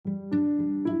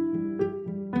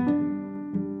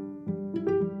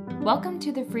Welcome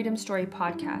to the Freedom Story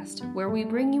podcast, where we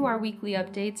bring you our weekly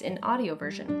updates in audio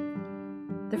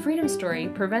version. The Freedom Story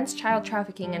prevents child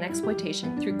trafficking and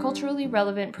exploitation through culturally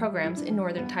relevant programs in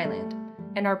northern Thailand,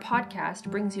 and our podcast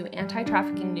brings you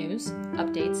anti-trafficking news,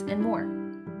 updates, and more.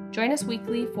 Join us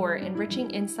weekly for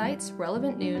enriching insights,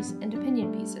 relevant news, and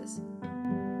opinion pieces.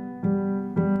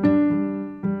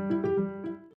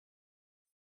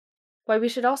 Why we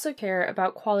should also care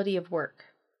about quality of work.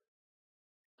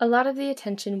 A lot of the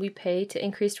attention we pay to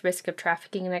increased risk of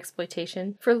trafficking and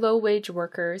exploitation for low-wage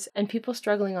workers and people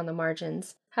struggling on the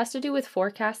margins has to do with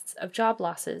forecasts of job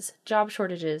losses, job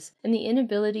shortages, and the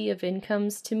inability of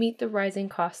incomes to meet the rising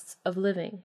costs of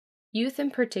living. Youth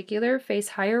in particular face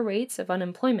higher rates of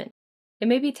unemployment. It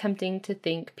may be tempting to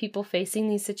think people facing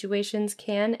these situations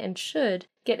can and should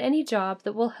get any job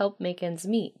that will help make ends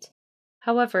meet.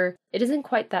 However, it isn't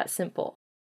quite that simple.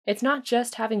 It's not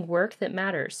just having work that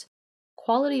matters.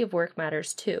 Quality of work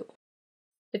matters too.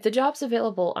 If the jobs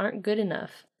available aren't good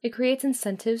enough, it creates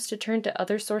incentives to turn to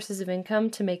other sources of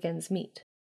income to make ends meet.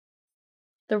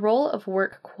 The role of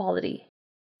work quality.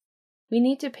 We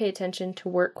need to pay attention to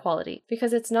work quality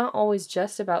because it's not always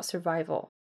just about survival.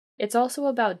 It's also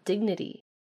about dignity.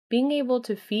 Being able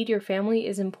to feed your family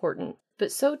is important,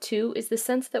 but so too is the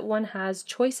sense that one has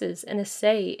choices and a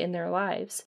say in their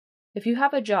lives. If you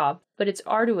have a job, but it's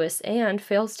arduous and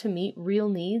fails to meet real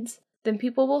needs, then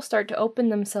people will start to open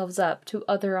themselves up to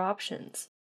other options.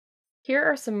 Here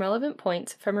are some relevant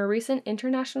points from a recent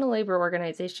International Labor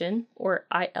Organization, or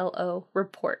ILO,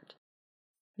 report.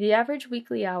 The average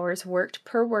weekly hours worked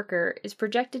per worker is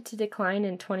projected to decline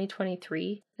in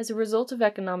 2023 as a result of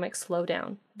economic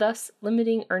slowdown, thus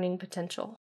limiting earning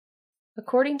potential.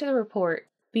 According to the report,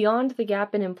 beyond the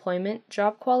gap in employment,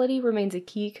 job quality remains a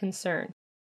key concern.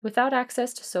 Without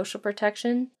access to social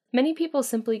protection, many people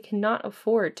simply cannot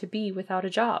afford to be without a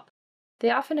job. They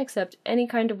often accept any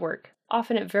kind of work,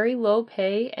 often at very low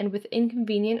pay and with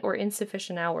inconvenient or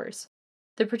insufficient hours.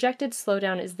 The projected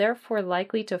slowdown is therefore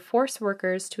likely to force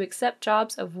workers to accept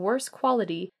jobs of worse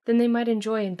quality than they might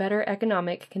enjoy in better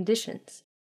economic conditions.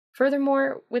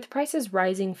 Furthermore, with prices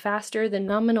rising faster than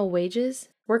nominal wages,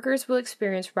 workers will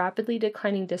experience rapidly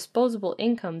declining disposable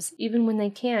incomes even when they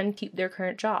can keep their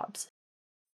current jobs.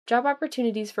 Job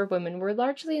opportunities for women were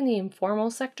largely in the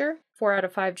informal sector. 4 out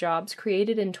of 5 jobs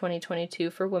created in 2022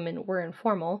 for women were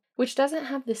informal, which doesn't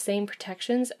have the same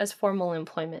protections as formal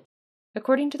employment.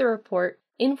 According to the report,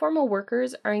 informal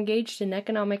workers are engaged in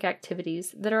economic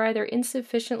activities that are either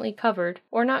insufficiently covered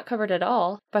or not covered at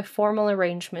all by formal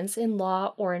arrangements in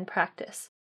law or in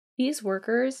practice. These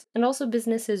workers, and also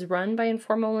businesses run by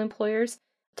informal employers,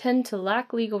 tend to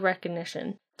lack legal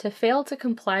recognition, to fail to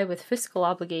comply with fiscal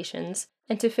obligations,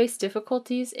 and to face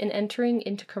difficulties in entering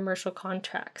into commercial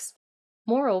contracts.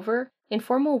 Moreover,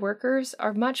 informal workers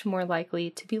are much more likely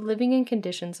to be living in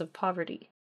conditions of poverty.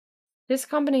 This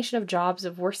combination of jobs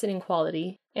of worsening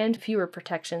quality and fewer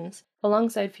protections,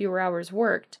 alongside fewer hours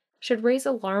worked, should raise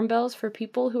alarm bells for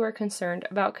people who are concerned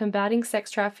about combating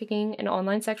sex trafficking and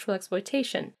online sexual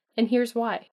exploitation, and here's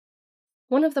why.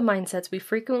 One of the mindsets we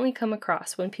frequently come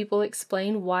across when people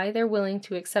explain why they're willing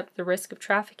to accept the risk of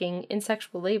trafficking in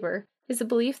sexual labor is the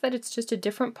belief that it's just a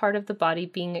different part of the body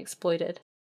being exploited.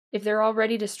 If they're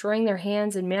already destroying their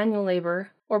hands in manual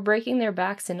labor or breaking their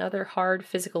backs in other hard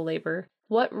physical labor,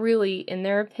 what really, in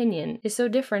their opinion, is so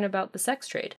different about the sex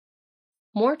trade?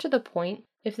 More to the point,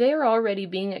 if they are already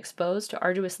being exposed to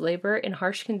arduous labor in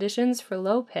harsh conditions for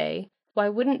low pay, why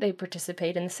wouldn't they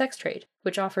participate in the sex trade,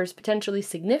 which offers potentially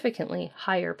significantly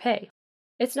higher pay?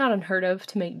 It's not unheard of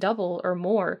to make double or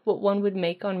more what one would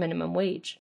make on minimum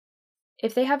wage.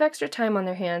 If they have extra time on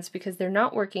their hands because they're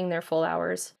not working their full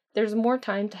hours, there's more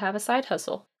time to have a side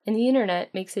hustle, and the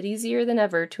internet makes it easier than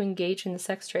ever to engage in the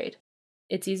sex trade.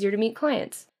 It's easier to meet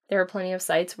clients. There are plenty of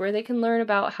sites where they can learn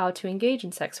about how to engage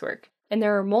in sex work, and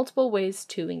there are multiple ways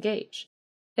to engage.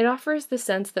 It offers the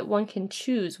sense that one can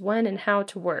choose when and how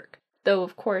to work, though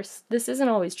of course, this isn't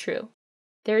always true.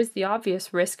 There is the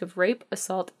obvious risk of rape,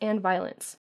 assault, and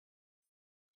violence.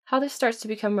 How this starts to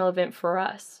become relevant for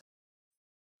us.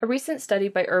 A recent study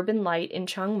by Urban Light in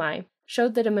Chiang Mai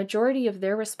showed that a majority of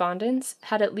their respondents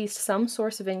had at least some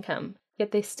source of income,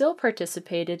 yet they still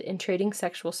participated in trading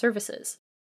sexual services.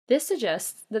 This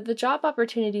suggests that the job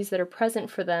opportunities that are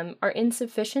present for them are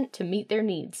insufficient to meet their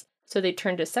needs, so they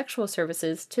turn to sexual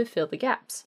services to fill the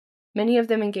gaps. Many of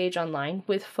them engage online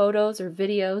with photos or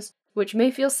videos, which may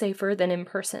feel safer than in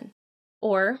person.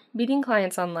 Or, meeting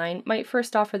clients online might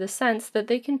first offer the sense that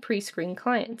they can pre-screen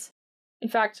clients. In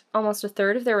fact, almost a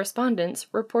third of their respondents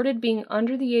reported being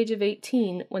under the age of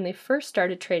 18 when they first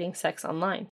started trading sex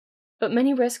online. But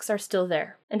many risks are still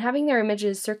there, and having their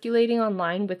images circulating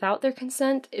online without their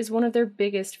consent is one of their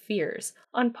biggest fears,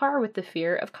 on par with the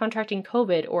fear of contracting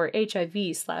COVID or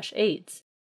HIV/AIDS.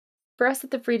 For us at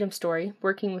the Freedom Story,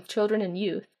 working with children and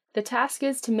youth, the task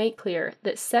is to make clear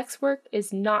that sex work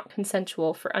is not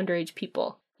consensual for underage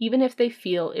people, even if they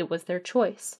feel it was their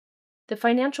choice. The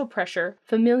financial pressure,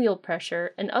 familial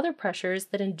pressure, and other pressures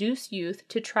that induce youth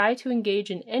to try to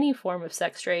engage in any form of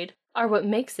sex trade are what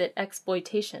makes it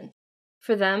exploitation.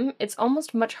 For them, it's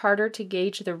almost much harder to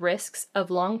gauge the risks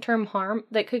of long-term harm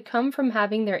that could come from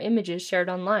having their images shared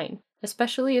online,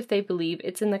 especially if they believe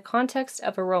it's in the context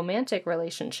of a romantic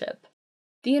relationship.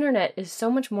 The internet is so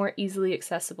much more easily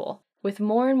accessible, with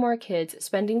more and more kids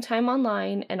spending time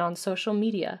online and on social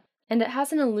media, and it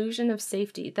has an illusion of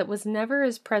safety that was never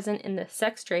as present in the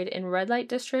sex trade in red light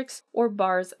districts or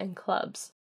bars and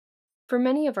clubs. For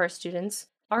many of our students,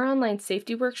 our online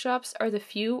safety workshops are the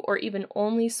few or even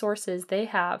only sources they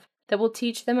have that will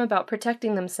teach them about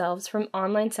protecting themselves from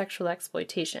online sexual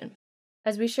exploitation.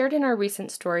 As we shared in our recent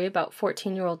story about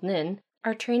 14-year-old Nin,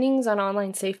 our trainings on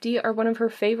online safety are one of her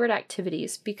favorite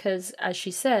activities because, as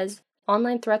she says,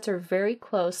 online threats are very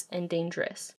close and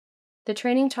dangerous. The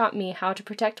training taught me how to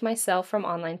protect myself from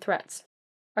online threats.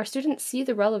 Our students see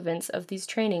the relevance of these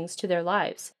trainings to their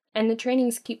lives, and the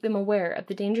trainings keep them aware of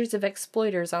the dangers of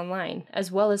exploiters online,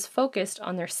 as well as focused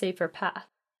on their safer path,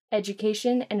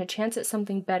 education, and a chance at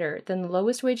something better than the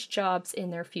lowest wage jobs in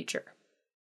their future.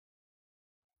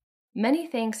 Many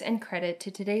thanks and credit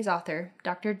to today's author,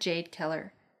 Dr. Jade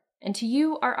Keller. And to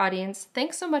you, our audience,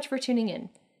 thanks so much for tuning in.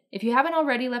 If you haven't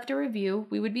already left a review,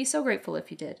 we would be so grateful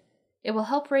if you did. It will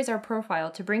help raise our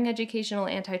profile to bring educational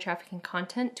anti-trafficking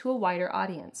content to a wider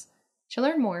audience. To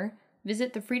learn more,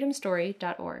 visit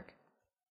thefreedomstory.org.